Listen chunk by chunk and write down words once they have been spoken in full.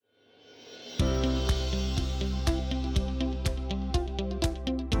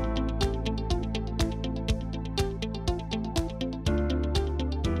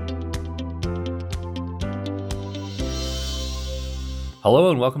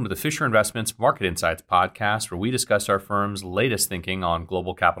Hello and welcome to the Fisher Investments Market Insights podcast, where we discuss our firm's latest thinking on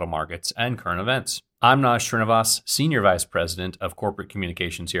global capital markets and current events. I'm Naj Srinivas, Senior Vice President of Corporate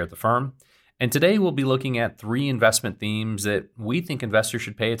Communications here at the firm, and today we'll be looking at three investment themes that we think investors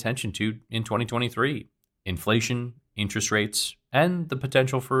should pay attention to in 2023: inflation, interest rates, and the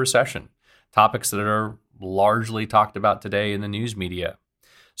potential for recession, topics that are largely talked about today in the news media.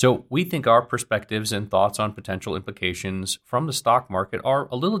 So we think our perspectives and thoughts on potential implications from the stock market are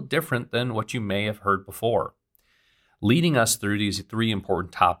a little different than what you may have heard before. Leading us through these three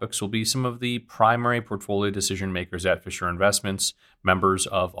important topics will be some of the primary portfolio decision makers at Fisher Investments, members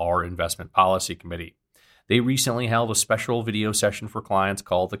of our investment policy committee. They recently held a special video session for clients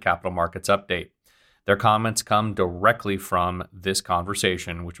called the Capital Markets Update. Their comments come directly from this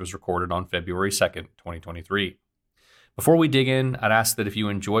conversation, which was recorded on February 2nd, 2023. Before we dig in, I'd ask that if you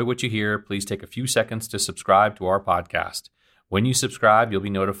enjoy what you hear, please take a few seconds to subscribe to our podcast. When you subscribe, you'll be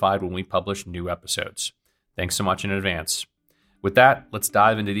notified when we publish new episodes. Thanks so much in advance. With that, let's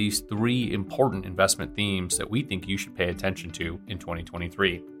dive into these three important investment themes that we think you should pay attention to in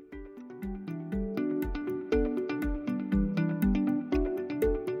 2023.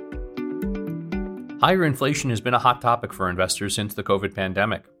 Higher inflation has been a hot topic for investors since the COVID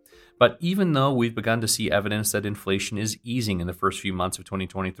pandemic. But even though we've begun to see evidence that inflation is easing in the first few months of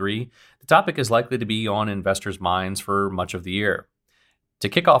 2023, the topic is likely to be on investors' minds for much of the year. To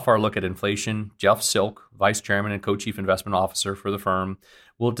kick off our look at inflation, Jeff Silk, Vice Chairman and Co-Chief Investment Officer for the firm,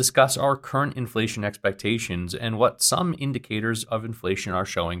 will discuss our current inflation expectations and what some indicators of inflation are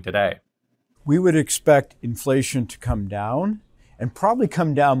showing today. We would expect inflation to come down and probably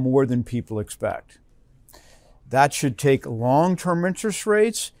come down more than people expect. That should take long-term interest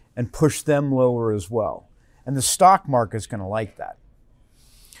rates and push them lower as well. And the stock market's going to like that.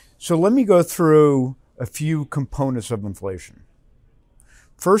 So let me go through a few components of inflation.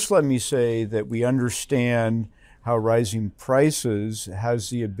 First, let me say that we understand how rising prices has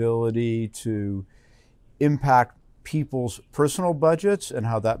the ability to impact people's personal budgets and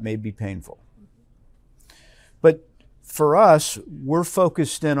how that may be painful. But for us, we're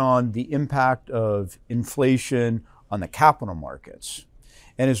focused in on the impact of inflation on the capital markets.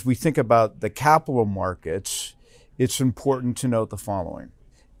 And as we think about the capital markets, it's important to note the following.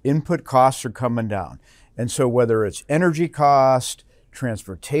 Input costs are coming down. And so whether it's energy cost,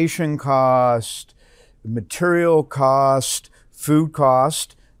 transportation cost, material cost, food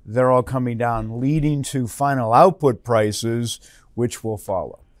cost, they're all coming down, leading to final output prices, which will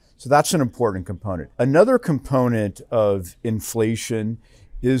follow. So that's an important component. Another component of inflation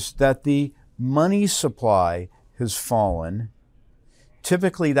is that the money supply has fallen.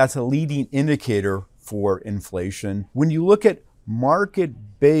 Typically, that's a leading indicator for inflation. When you look at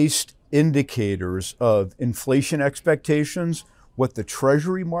market-based indicators of inflation expectations, what the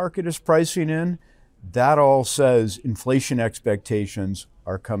Treasury market is pricing in, that all says inflation expectations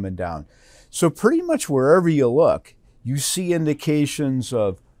are coming down. So pretty much wherever you look, you see indications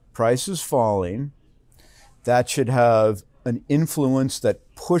of prices falling. That should have an influence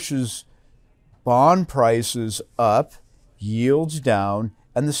that pushes bond prices up, yields down,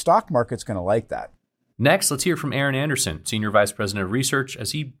 and the stock market's going to like that. Next, let's hear from Aaron Anderson, Senior Vice President of Research,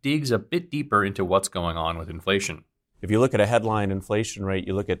 as he digs a bit deeper into what's going on with inflation. If you look at a headline inflation rate,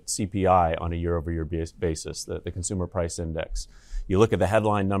 you look at CPI on a year-over-year basis, the Consumer Price Index. You look at the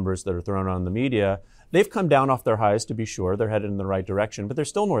headline numbers that are thrown on the media, they've come down off their highs, to be sure. They're headed in the right direction, but they're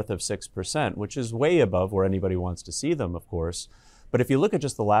still north of 6%, which is way above where anybody wants to see them, of course. But if you look at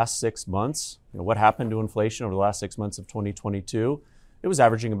just the last 6 months, what happened to inflation over the last 6 months of 2022, it was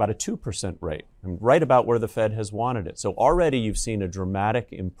averaging about a 2% rate, and right about where the Fed has wanted it. So already you've seen a dramatic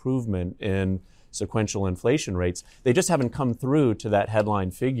improvement in sequential inflation rates. They just haven't come through to that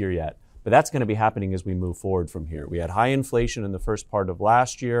headline figure yet. But that's going to be happening as we move forward from here. We had high inflation in the first part of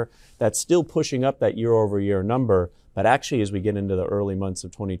last year. That's still pushing up that year-over-year number. But actually, as we get into the early months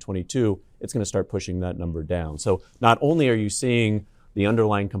of 2022, it's going to start pushing that number down. So not only are you seeing the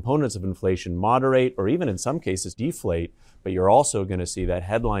underlying components of inflation moderate or even in some cases deflate, but you're also going to see that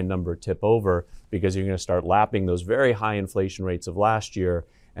headline number tip over because you're going to start lapping those very high inflation rates of last year.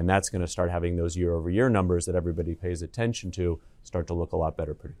 And that's going to start having those year-over-year numbers that everybody pays attention to start to look a lot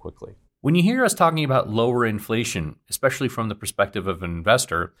better pretty quickly. When you hear us talking about lower inflation, especially from the perspective of an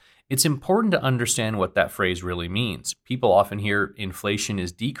investor, it's important to understand what that phrase really means. People often hear inflation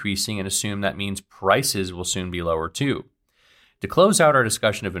is decreasing and assume that means prices will soon be lower too. To close out our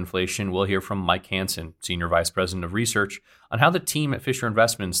discussion of inflation, we'll hear from Mike Hansen, Senior Vice President of Research, on how the team at Fisher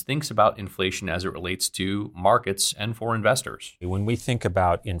Investments thinks about inflation as it relates to markets and for investors. When we think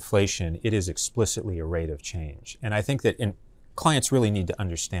about inflation, it is explicitly a rate of change. And I think that clients really need to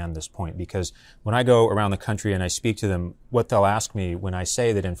understand this point, because when I go around the country and I speak to them, what they'll ask me when I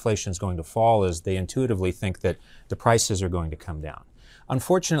say that inflation is going to fall is they intuitively think that the prices are going to come down.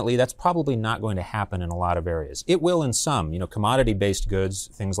 Unfortunately, that's probably not going to happen in a lot of areas. It will in some, commodity-based goods,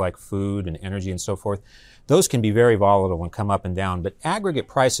 things like food and energy and so forth. Those can be very volatile and come up and down, but aggregate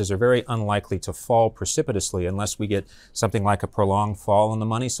prices are very unlikely to fall precipitously unless we get something like a prolonged fall in the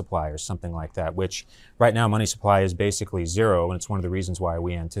money supply or something like that, which right now money supply is basically zero, and it's one of the reasons why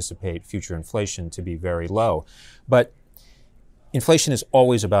we anticipate future inflation to be very low. But inflation is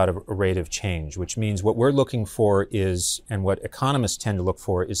always about a rate of change, which means what we're looking for is, and what economists tend to look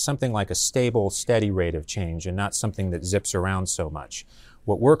for, is something like a stable, steady rate of change and not something that zips around so much.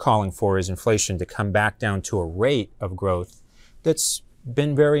 What we're calling for is inflation to come back down to a rate of growth that's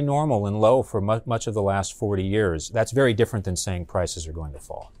been very normal and low for much of the last 40 years. That's very different than saying prices are going to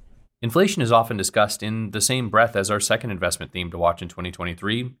fall. Inflation is often discussed in the same breath as our second investment theme to watch in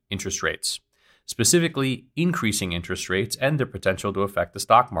 2023, interest rates. Specifically, increasing interest rates and their potential to affect the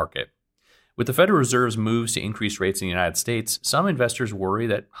stock market. With the Federal Reserve's moves to increase rates in the United States, some investors worry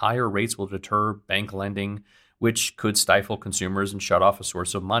that higher rates will deter bank lending, which could stifle consumers and shut off a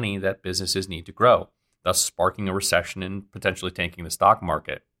source of money that businesses need to grow, thus sparking a recession and potentially tanking the stock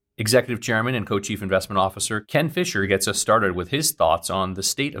market. Executive Chairman and Co-Chief Investment Officer Ken Fisher gets us started with his thoughts on the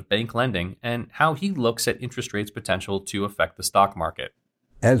state of bank lending and how he looks at interest rates' potential to affect the stock market.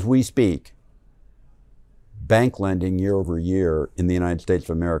 As we speak, bank lending year over year in the United States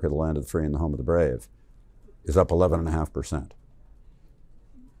of America, the land of the free and the home of the brave, is up 11.5%.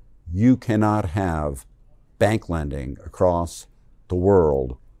 You cannot have bank lending across the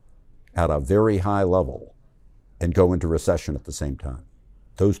world at a very high level and go into recession at the same time.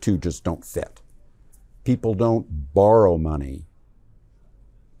 Those two just don't fit. People don't borrow money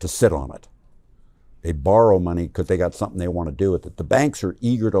to sit on it. They borrow money because they got something they want to do with it. The banks are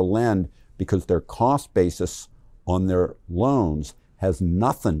eager to lend because their cost basis on their loans has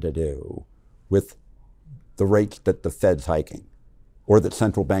nothing to do with the rates that the Fed's hiking or that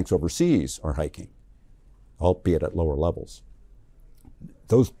central banks overseas are hiking, albeit at lower levels.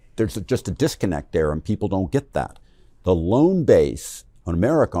 There's just a disconnect there, and people don't get that. The loan base on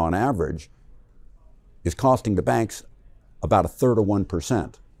America, on average, is costing the banks about 1/3 of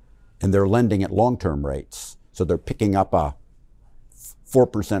 1%, and they're lending at long-term rates, so they're picking up a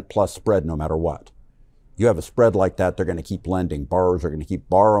 4% plus spread no matter what. You have a spread like that, they're going to keep lending. Borrowers are going to keep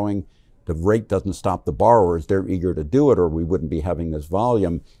borrowing. The rate doesn't stop the borrowers. They're eager to do it, or we wouldn't be having this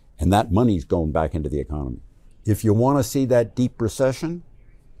volume, and that money's going back into the economy. If you want to see that deep recession,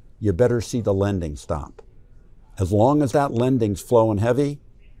 you better see the lending stop. As long as that lending's flowing heavy,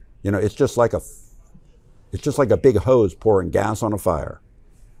 it's just like a big hose pouring gas on a fire.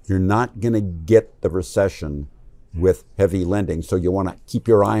 You're not going to get the recession with heavy lending, so you want to keep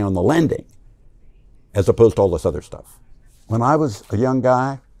your eye on the lending as opposed to all this other stuff. When I was a young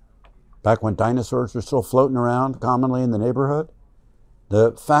guy, back when dinosaurs were still floating around commonly in the neighborhood,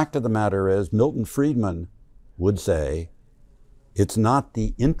 the fact of the matter is Milton Friedman would say, it's not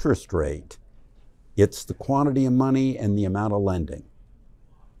the interest rate, it's the quantity of money and the amount of lending.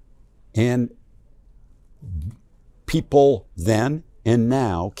 And people then and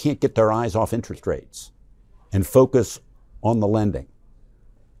now can't get their eyes off interest rates and focus on the lending.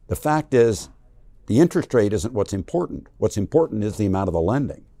 The fact is, the interest rate isn't what's important. What's important is the amount of the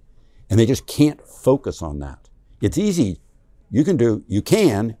lending. And they just can't focus on that. It's easy. You can,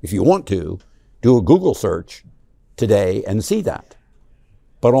 if you want to, do a Google search today and see that.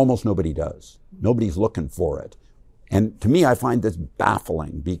 But almost nobody does. Nobody's looking for it. And to me, I find this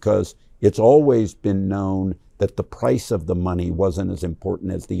baffling because it's always been known that the price of the money wasn't as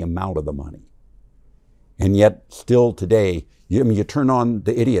important as the amount of the money. And yet, still today, you turn on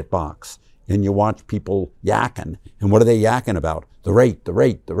the idiot box and you watch people yakking. And what are they yakking about? The rate, the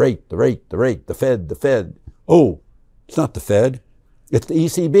rate, the rate, the rate, the rate, the Fed, the Fed. Oh, it's not the Fed. It's the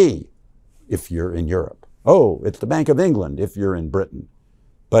ECB, if you're in Europe. Oh, it's the Bank of England, if you're in Britain.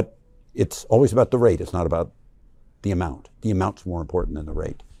 But it's always about the rate. It's not about the amount. The amount's more important than the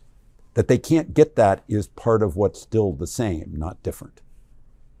rate. That they can't get that is part of what's still the same, not different.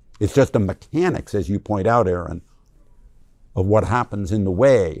 It's just the mechanics, as you point out, Aaron, of what happens in the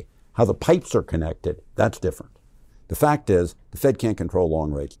way, how the pipes are connected, that's different. The fact is, the Fed can't control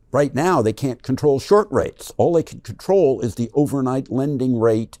long rates. Right now, they can't control short rates. All they can control is the overnight lending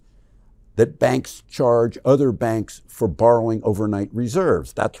rate that banks charge other banks for borrowing overnight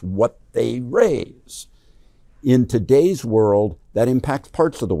reserves. That's what they raise. In today's world, that impacts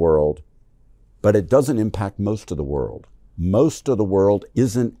parts of the world, but it doesn't impact most of the world. Most of the world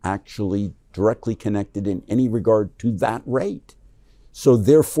isn't actually directly connected in any regard to that rate. So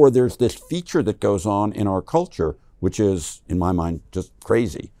therefore, there's this feature that goes on in our culture, which is, in my mind, just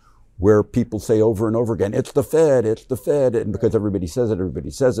crazy, where people say over and over again, it's the Fed, and because everybody says it,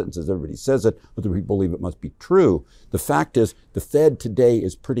 and says everybody says it, but the people believe it must be true. The fact is, the Fed today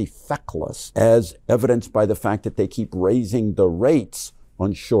is pretty feckless, as evidenced by the fact that they keep raising the rates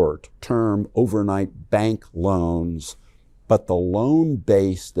on short-term overnight bank loans, but the loan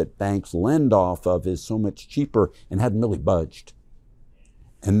base that banks lend off of is so much cheaper and hadn't really budged.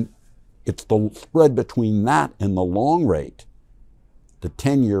 And it's the spread between that and the long rate, the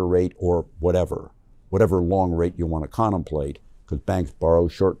 10-year rate or whatever long rate you want to contemplate, because banks borrow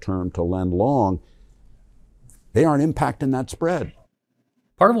short-term to lend long, they aren't impacting that spread.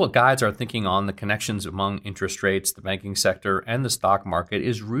 Part of what guides our thinking on the connections among interest rates, the banking sector, and the stock market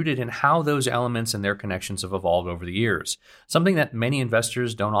is rooted in how those elements and their connections have evolved over the years, something that many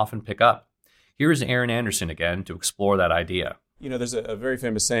investors don't often pick up. Here is Aaron Anderson again to explore that idea. You know, there's a very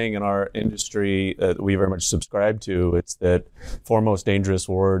famous saying in our industry that we very much subscribe to. It's that foremost dangerous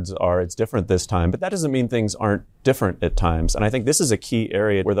words are, it's different this time. But that doesn't mean things aren't different at times. And I think this is a key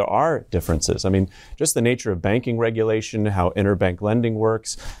area where there are differences. I mean, just the nature of banking regulation, how interbank lending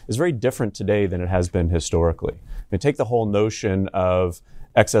works, is very different today than it has been historically. I mean, take the whole notion of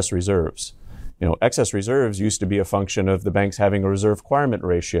excess reserves. You know, excess reserves used to be a function of the banks having a reserve requirement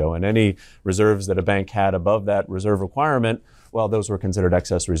ratio, and any reserves that a bank had above that reserve requirement, well, those were considered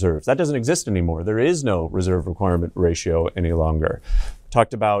excess reserves. That doesn't exist anymore. There is no reserve requirement ratio any longer.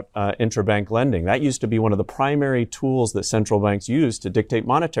 Talked about intrabank lending. That used to be one of the primary tools that central banks used to dictate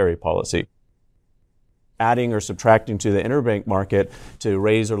monetary policy. Adding or subtracting to the interbank market to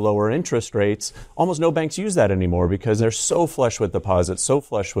raise or lower interest rates, almost no banks use that anymore because they're so flush with deposits, so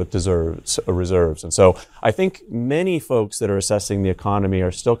flush with reserves. And so I think many folks that are assessing the economy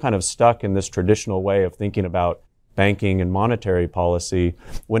are still kind of stuck in this traditional way of thinking about banking and monetary policy,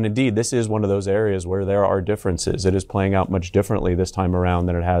 when indeed this is one of those areas where there are differences. It is playing out much differently this time around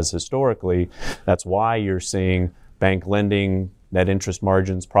than it has historically. That's why you're seeing bank lending, net interest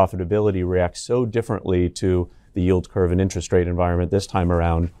margins, profitability react so differently to the yield curve and interest rate environment this time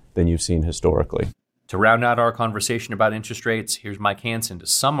around than you've seen historically. To round out our conversation about interest rates, here's Mike Hansen to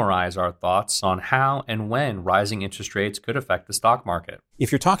summarize our thoughts on how and when rising interest rates could affect the stock market.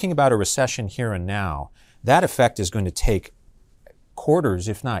 If you're talking about a recession here and now, that effect is going to take quarters,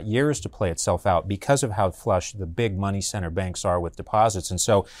 if not years, to play itself out because of how flush the big money center banks are with deposits. And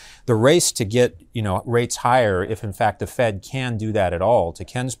so the race to get, rates higher, if in fact the Fed can do that at all, to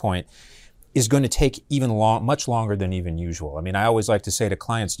Ken's point, is going to take much longer than even usual. I mean, I always like to say to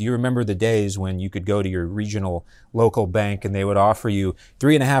clients, do you remember the days when you could go to your regional local bank and they would offer you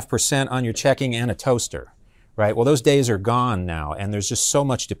 3.5% on your checking and a toaster, right? Well, those days are gone now, and there's just so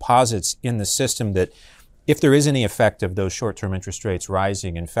much deposits in the system that if there is any effect of those short-term interest rates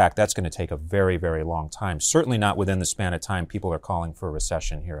rising, in fact, that's going to take a very, very long time. Certainly not within the span of time people are calling for a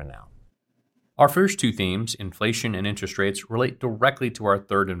recession here and now. Our first two themes, inflation and interest rates, relate directly to our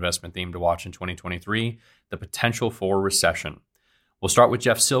third investment theme to watch in 2023, the potential for recession. We'll start with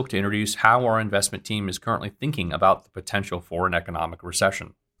Jeff Silk to introduce how our investment team is currently thinking about the potential for an economic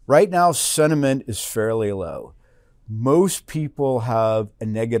recession. Right now, sentiment is fairly low. Most people have a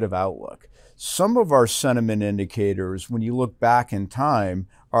negative outlook. Some of our sentiment indicators, when you look back in time,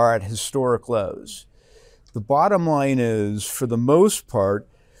 are at historic lows. The bottom line is, for the most part,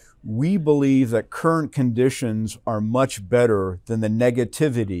 we believe that current conditions are much better than the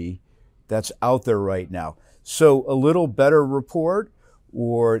negativity that's out there right now. So a little better report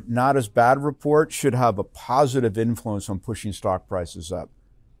or not as bad report should have a positive influence on pushing stock prices up.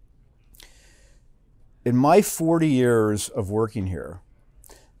 In my 40 years of working here,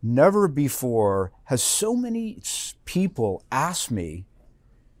 never before has so many people asked me,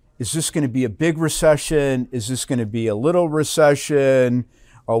 is this going to be a big recession? Is this going to be a little recession?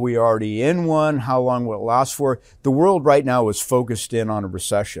 Are we already in one? How long will it last for? The world right now is focused in on a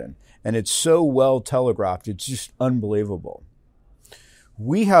recession, and it's so well telegraphed. It's just unbelievable.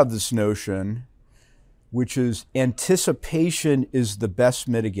 We have this notion, which is anticipation is the best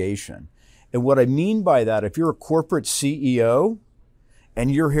mitigation. And what I mean by that, if you're a corporate CEO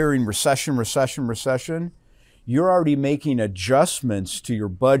and you're hearing recession, you're already making adjustments to your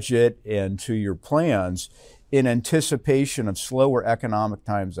budget and to your plans in anticipation of slower economic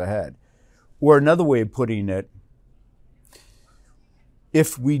times ahead. Or another way of putting it,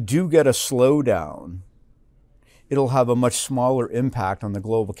 if we do get a slowdown, it'll have a much smaller impact on the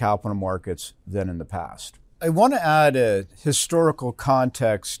global capital markets than in the past. I want to add a historical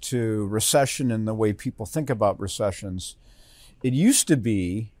context to recession and the way people think about recessions. It used to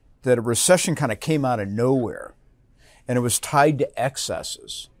be that a recession kind of came out of nowhere, and it was tied to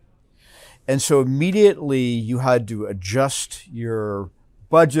excesses. And so immediately you had to adjust your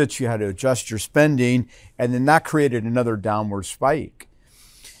budgets, you had to adjust your spending, and then that created another downward spike.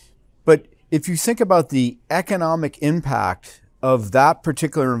 But if you think about the economic impact of that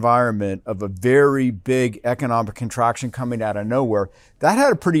particular environment, of a very big economic contraction coming out of nowhere, that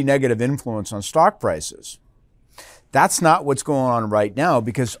had a pretty negative influence on stock prices. That's not what's going on right now,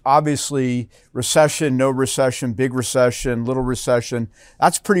 because obviously recession, no recession, big recession, little recession,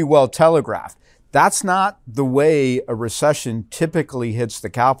 that's pretty well telegraphed. That's not the way a recession typically hits the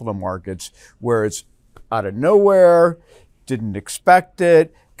capital markets, where it's out of nowhere, didn't expect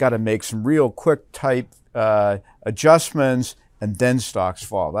it, got to make some real quick type adjustments, and then stocks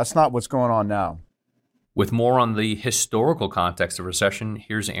fall. That's not what's going on now. With more on the historical context of recession,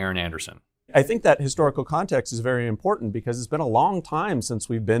 here's Aaron Anderson. I think that historical context is very important because it's been a long time since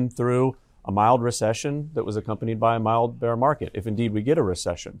we've been through a mild recession that was accompanied by a mild bear market, if indeed we get a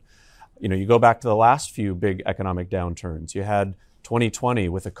recession. You go back to the last few big economic downturns. You had 2020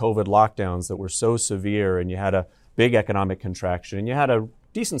 with the COVID lockdowns that were so severe, and you had a big economic contraction, and you had a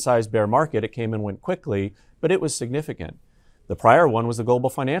decent-sized bear market. It came and went quickly, but it was significant. The prior one was the global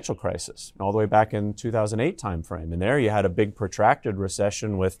financial crisis, all the way back in 2008 timeframe. And there you had a big protracted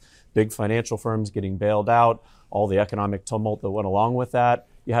recession with big financial firms getting bailed out, all the economic tumult that went along with that.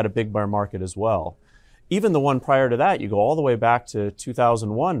 You had a big bear market as well. Even the one prior to that, you go all the way back to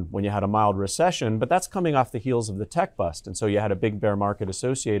 2001 when you had a mild recession, but that's coming off the heels of the tech bust. And so you had a big bear market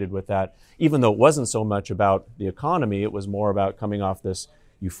associated with that, even though it wasn't so much about the economy, it was more about coming off this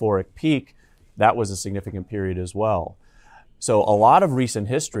euphoric peak. That was a significant period as well. So a lot of recent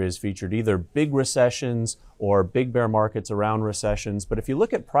history has featured either big recessions or big bear markets around recessions. But if you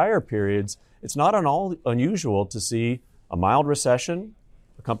look at prior periods, it's not at all unusual to see a mild recession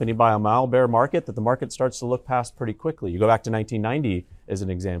accompanied by a mild bear market that the market starts to look past pretty quickly. You go back to 1990 as an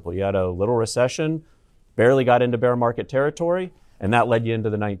example. You had a little recession, barely got into bear market territory, and that led you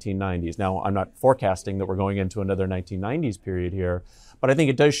into the 1990s. Now, I'm not forecasting that we're going into another 1990s period here, but I think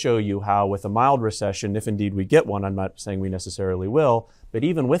it does show you how with a mild recession, if indeed we get one, I'm not saying we necessarily will, but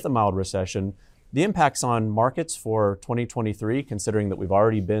even with a mild recession, the impacts on markets for 2023, considering that we've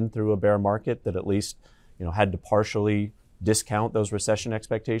already been through a bear market that at least had to partially discount those recession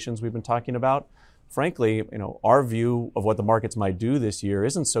expectations we've been talking about. Frankly, our view of what the markets might do this year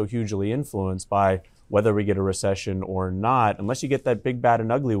isn't so hugely influenced by whether we get a recession or not, unless you get that big, bad,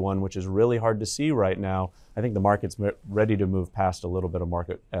 and ugly one, which is really hard to see right now. I think the market's ready to move past a little bit of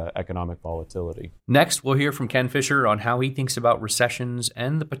market economic volatility. Next, we'll hear from Ken Fisher on how he thinks about recessions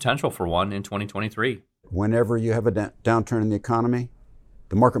and the potential for one in 2023. Whenever you have a downturn in the economy,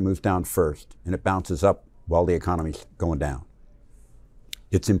 the market moves down first, and it bounces up while the economy's going down.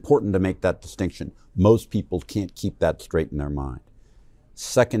 It's important to make that distinction. Most people can't keep that straight in their mind.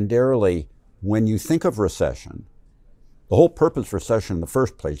 Secondarily, when you think of recession, the whole purpose of recession in the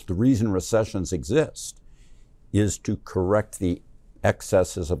first place, the reason recessions exist, is to correct the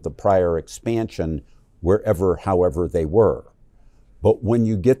excesses of the prior expansion however they were. But when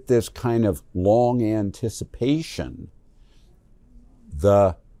you get this kind of long anticipation,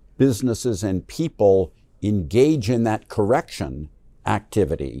 the businesses and people engage in that correction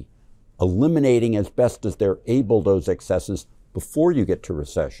activity, eliminating as best as they're able those excesses before you get to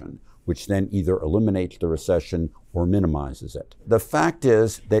recession, which then either eliminates the recession or minimizes it. The fact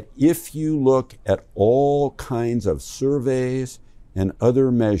is that if you look at all kinds of surveys and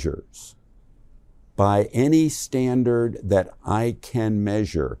other measures, by any standard that I can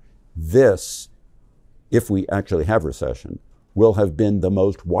measure, this, if we actually have recession, will have been the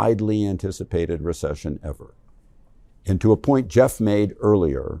most widely anticipated recession ever. And to a point Jeff made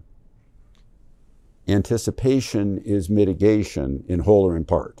earlier, anticipation is mitigation in whole or in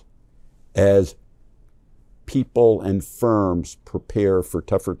part. As people and firms prepare for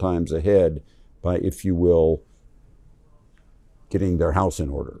tougher times ahead by, if you will, getting their house in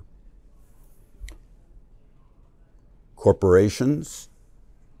order. Corporations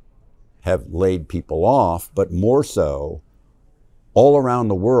have laid people off, but more so, all around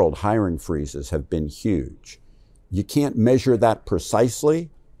the world, hiring freezes have been huge. You can't measure that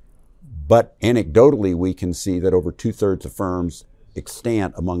precisely, but anecdotally, we can see that over 2/3 of firms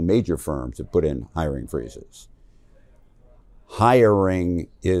extant among major firms have put in hiring freezes. Hiring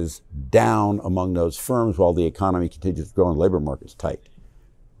is down among those firms while the economy continues to grow and the labor market's tight.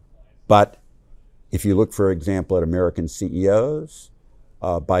 But if you look, for example, at American CEOs,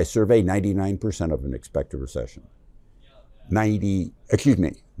 by survey, 99% of them expect a recession.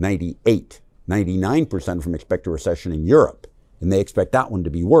 99% of them expect a recession in Europe and they expect that one to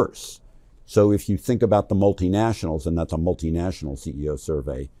be worse. So if you think about the multinationals, and that's a multinational CEO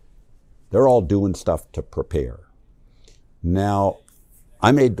survey, they're all doing stuff to prepare. Now,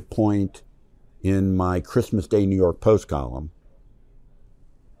 I made the point in my Christmas Day New York Post column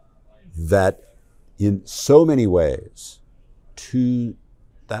that in so many ways,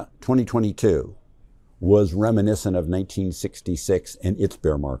 2022 was reminiscent of 1966 and its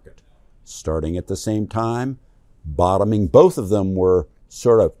bear market. Starting at the same time, bottoming. Both of them were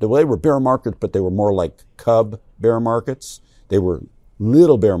they were bear markets, but they were more like cub bear markets. They were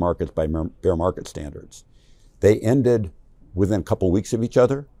little bear markets by bear market standards. They ended within a couple weeks of each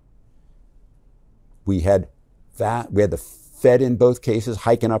other. We had the Fed in both cases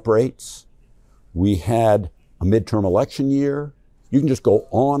hiking up rates. We had a midterm election year. You can just go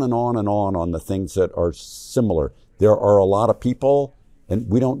on and on and on the things that are similar. There are a lot of people, and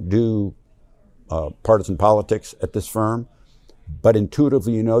we don't do partisan politics at this firm, but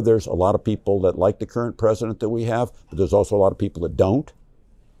intuitively, you know, there's a lot of people that like the current president that we have, but there's also a lot of people that don't.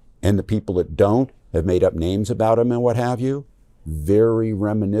 And the people that don't have made up names about him and what have you. Very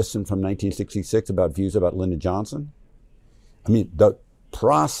reminiscent from 1966 about views about Lyndon Johnson. I mean, the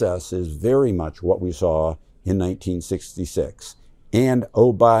process is very much what we saw in 1966. And,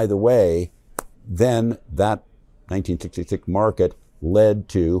 oh, by the way, then that 1966 market led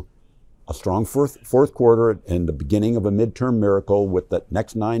to a strong fourth quarter and the beginning of a midterm miracle, with the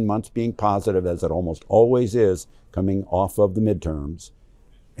next 9 months being positive, as it almost always is, coming off of the midterms,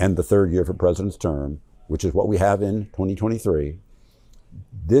 and the third year for president's term, which is what we have in 2023.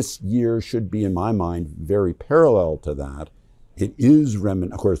 This year should be, in my mind, very parallel to that. It is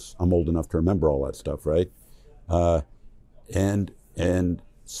of course, I'm old enough to remember all that stuff, right? And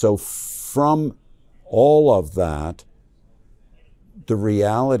so from all of that, the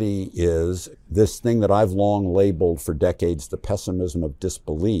reality is this thing that I've long labeled for decades the pessimism of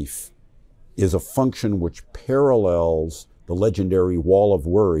disbelief is a function which parallels the legendary wall of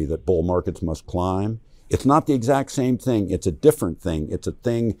worry that bull markets must climb. It's not the exact same thing. It's a different thing. It's a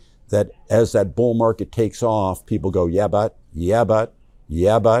thing that as that bull market takes off, people go, yeah, but,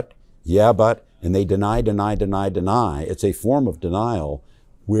 and they deny. It's a form of denial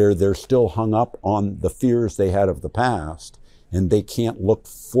where they're still hung up on the fears they had of the past, and they can't look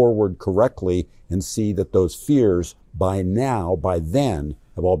forward correctly and see that those fears by then,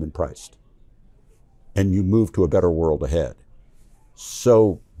 have all been priced. And you move to a better world ahead.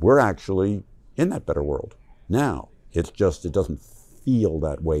 So we're actually in that better world now. It's just, it doesn't feel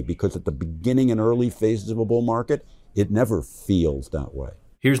that way, because at the beginning and early phases of a bull market, it never feels that way.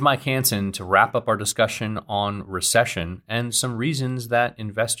 Here's Mike Hansen to wrap up our discussion on recession and some reasons that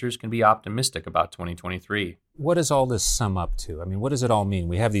investors can be optimistic about 2023. What does all this sum up to? I mean, what does it all mean?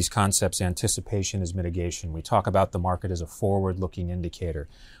 We have these concepts, anticipation is mitigation. We talk about the market as a forward-looking indicator.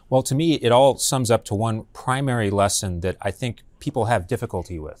 Well, to me, it all sums up to one primary lesson that I think people have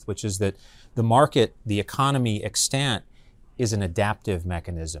difficulty with, which is that the market, the economy extant, is an adaptive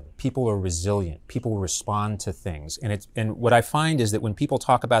mechanism. People are resilient. People respond to things. And what I find is that when people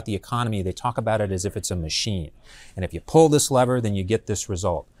talk about the economy, they talk about it as if it's a machine. And if you pull this lever, then you get this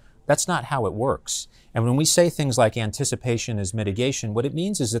result. That's not how it works. And when we say things like anticipation is mitigation, what it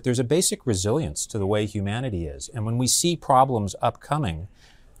means is that there's a basic resilience to the way humanity is. And when we see problems upcoming,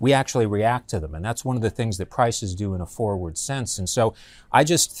 we actually react to them. And that's one of the things that prices do in a forward sense. And so I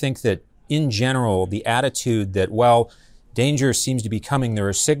just think that in general, the attitude that, well, danger seems to be coming, there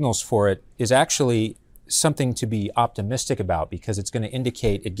are signals for it, is actually something to be optimistic about, because it's going to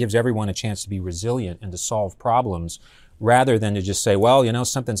indicate, it gives everyone a chance to be resilient and to solve problems, rather than to just say, well, you know,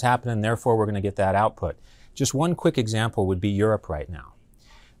 something's happening, therefore we're going to get that output. Just one quick example would be Europe right now.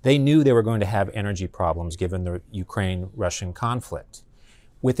 They knew they were going to have energy problems given the Ukraine-Russian conflict.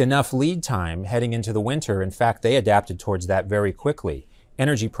 With enough lead time heading into the winter, in fact, they adapted towards that very quickly.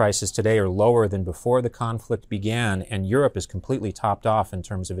 Energy prices today are lower than before the conflict began, and Europe is completely topped off in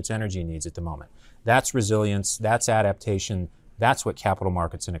terms of its energy needs at the moment. That's resilience, that's adaptation, that's what capital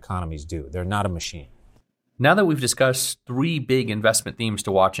markets and economies do. They're not a machine. Now that we've discussed three big investment themes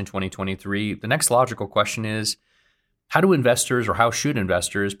to watch in 2023, the next logical question is, how do investors, or how should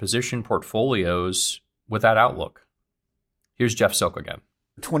investors, position portfolios with that outlook? Here's Jeff Silk again.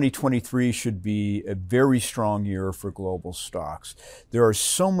 2023 should be a very strong year for global stocks. There are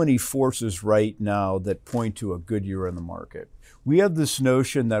so many forces right now that point to a good year in the market. We have this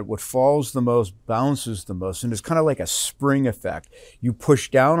notion that what falls the most bounces the most, and it's kind of like a spring effect. You push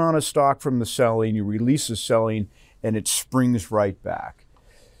down on a stock from the selling, you release the selling, and it springs right back.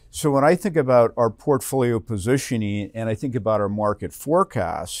 So when I think about our portfolio positioning and I think about our market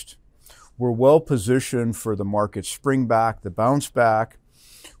forecast, We're well positioned for the market spring back, the bounce back.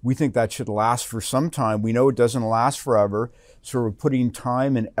 We think that should last for some time. We know it doesn't last forever, so we're putting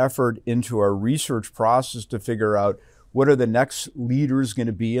time and effort into our research process to figure out what are the next leaders going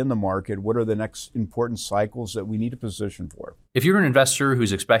to be in the market, what are the next important cycles that we need to position for. If you're an investor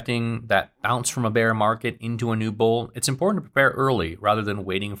who's expecting that bounce from a bear market into a new bull, it's important to prepare early rather than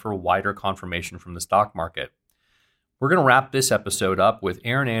waiting for wider confirmation from the stock market. We're going to wrap this episode up with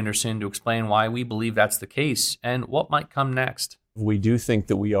Aaron Anderson to explain why we believe that's the case and what might come next. We do think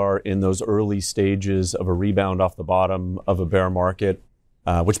that we are in those early stages of a rebound off the bottom of a bear market,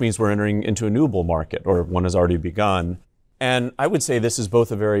 which means we're entering into a new bull market, or one has already begun. And I would say this is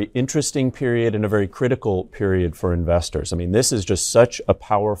both a very interesting period and a very critical period for investors. I mean, this is just such a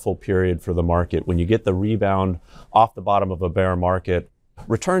powerful period for the market. When you get the rebound off the bottom of a bear market,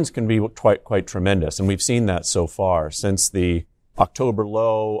 returns can be quite tremendous. And we've seen that so far. Since the October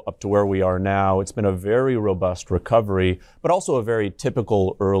low up to where we are now, it's been a very robust recovery, but also a very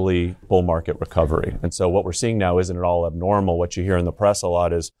typical early bull market recovery. And so what we're seeing now isn't at all abnormal. What you hear in the press a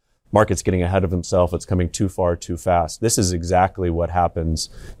lot is market's getting ahead of himself. It's coming too far, too fast. This is exactly what happens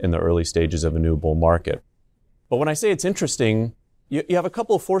in the early stages of a new bull market. But when I say it's interesting, you have a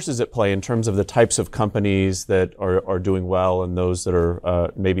couple of forces at play in terms of the types of companies that are doing well and those that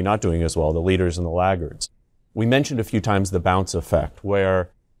are maybe not doing as well, the leaders and the laggards. We mentioned a few times the bounce effect,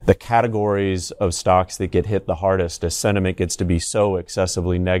 where the categories of stocks that get hit the hardest as sentiment gets to be so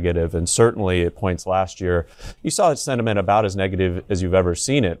excessively negative. And certainly at points last year, you saw sentiment about as negative as you've ever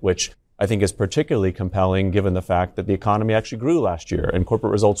seen it, which I think is particularly compelling given the fact that the economy actually grew last year and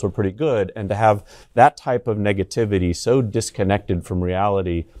corporate results were pretty good. And to have that type of negativity so disconnected from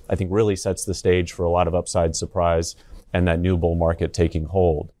reality, I think really sets the stage for a lot of upside surprise and that new bull market taking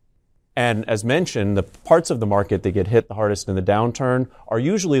hold. And as mentioned, the parts of the market that get hit the hardest in the downturn are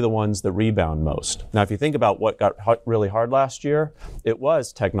usually the ones that rebound most. Now, if you think about what got really hard last year, it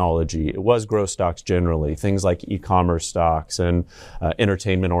was technology, it was growth stocks generally, things like e-commerce stocks and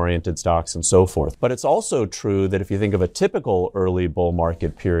entertainment-oriented stocks and so forth. But it's also true that if you think of a typical early bull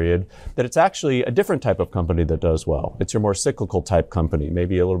market period, that it's actually a different type of company that does well. It's your more cyclical type company,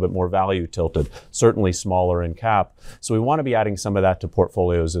 maybe a little bit more value tilted, certainly smaller in cap. So we want to be adding some of that to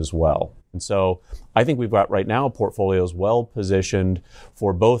portfolios as well. And so I think we've got right now portfolios well positioned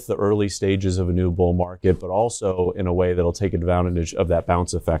for both the early stages of a new bull market, but also in a way that'll take advantage of that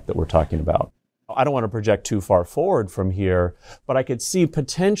bounce effect that we're talking about. I don't want to project too far forward from here, but I could see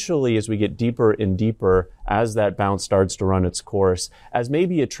potentially as we get deeper and deeper, as that bounce starts to run its course, as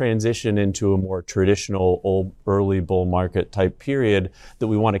maybe a transition into a more traditional early bull market type period, that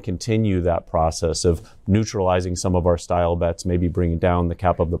we want to continue that process of neutralizing some of our style bets, maybe bringing down the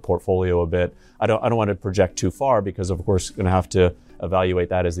cap of the portfolio a bit. I don't want to project too far because, of course, we're going to have to evaluate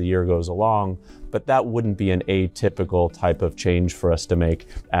that as the year goes along. But that wouldn't be an atypical type of change for us to make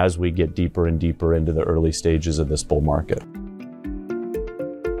as we get deeper and deeper into the early stages of this bull market.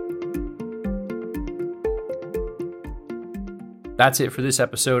 That's it for this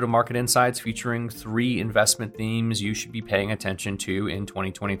episode of Market Insights, featuring 3 investment themes you should be paying attention to in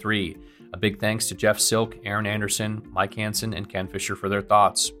 2023. A big thanks to Jeff Silk, Aaron Anderson, Mike Hansen, and Ken Fisher for their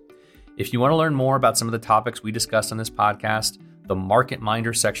thoughts. If you want to learn more about some of the topics we discussed on this podcast, the Market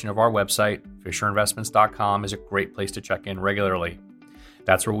Minder section of our website, FisherInvestments.com, is a great place to check in regularly.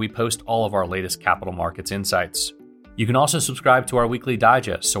 That's where we post all of our latest capital markets insights. You can also subscribe to our weekly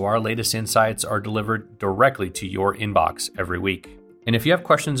digest, so our latest insights are delivered directly to your inbox every week. And if you have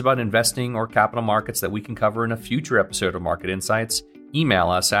questions about investing or capital markets that we can cover in a future episode of Market Insights, email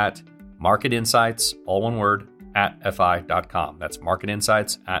us at marketinsights, all one word, @fi.com. That's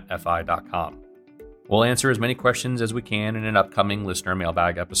marketinsights@fi.com. We'll answer as many questions as we can in an upcoming listener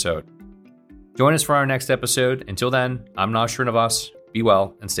mailbag episode. Join us for our next episode. Until then, I'm Naz Srinivas. Be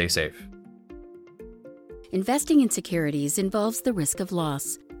well and stay safe. Investing in securities involves the risk of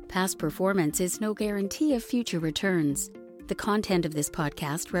loss. Past performance is no guarantee of future returns. The content of this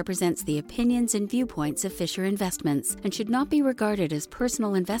podcast represents the opinions and viewpoints of Fisher Investments and should not be regarded as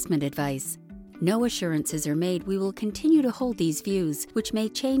personal investment advice. No assurances are made we will continue to hold these views, which may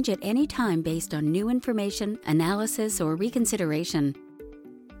change at any time based on new information, analysis, or reconsideration.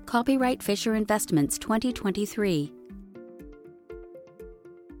 Copyright Fisher Investments 2023.